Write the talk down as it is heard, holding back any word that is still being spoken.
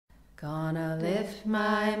Gonna lift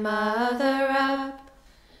my mother up,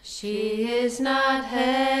 she is not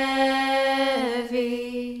heavy.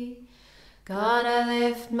 Gonna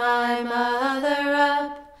lift my mother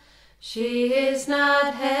up, she is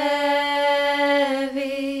not heavy.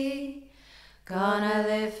 Gonna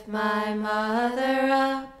lift my mother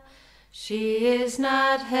up, she is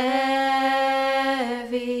not heavy.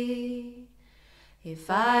 If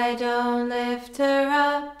I don't lift her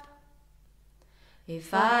up,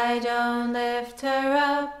 if I don't lift her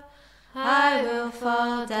up, I will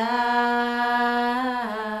fall down.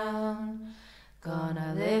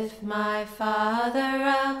 Gonna lift my father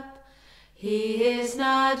up, he is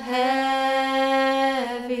not heavy.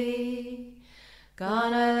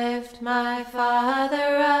 Gonna lift my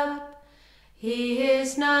father up, he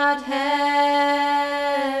is not heavy.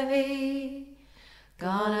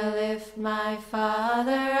 Gonna lift my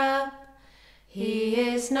father up, he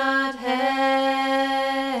is not heavy.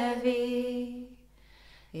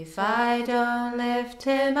 If I don't lift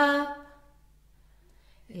him up,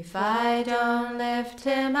 if I don't lift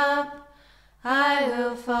him up, I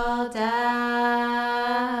will fall down.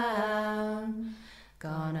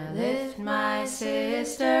 Gonna lift my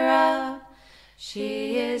sister up,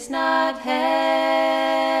 she is not heavy.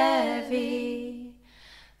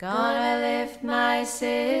 Gonna lift my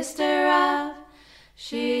sister up,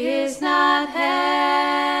 she is not heavy.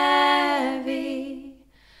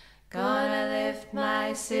 Gonna lift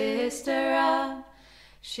my sister up,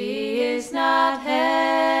 she is not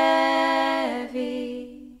heavy.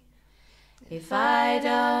 If I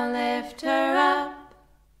don't lift her up,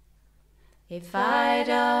 if I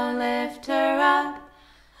don't lift her up,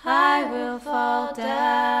 I will fall down.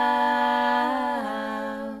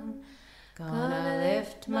 Gonna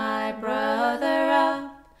lift my brother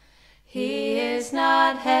up, he is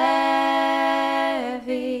not heavy.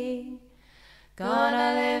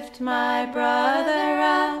 Gonna lift my brother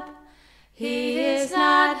up, he is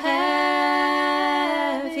not heavy.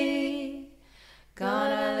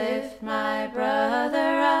 Gonna lift my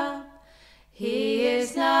brother up, he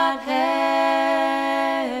is not heavy.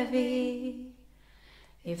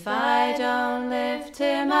 If I don't lift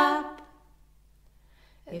him up,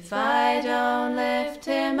 if I don't lift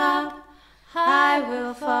him up, I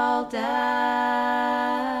will fall down.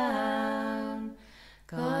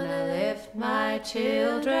 Gonna lift my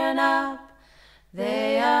children up,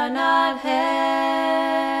 they are not heavy.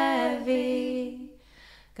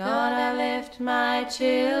 Gonna lift my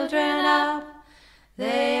children up,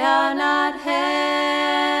 they are not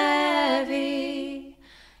heavy.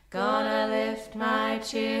 Gonna lift my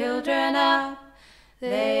children up,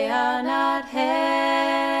 they are not heavy.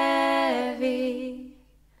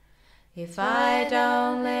 If I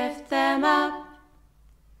don't lift them up,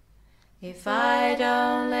 if I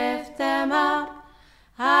don't lift them up,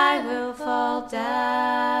 I will fall down.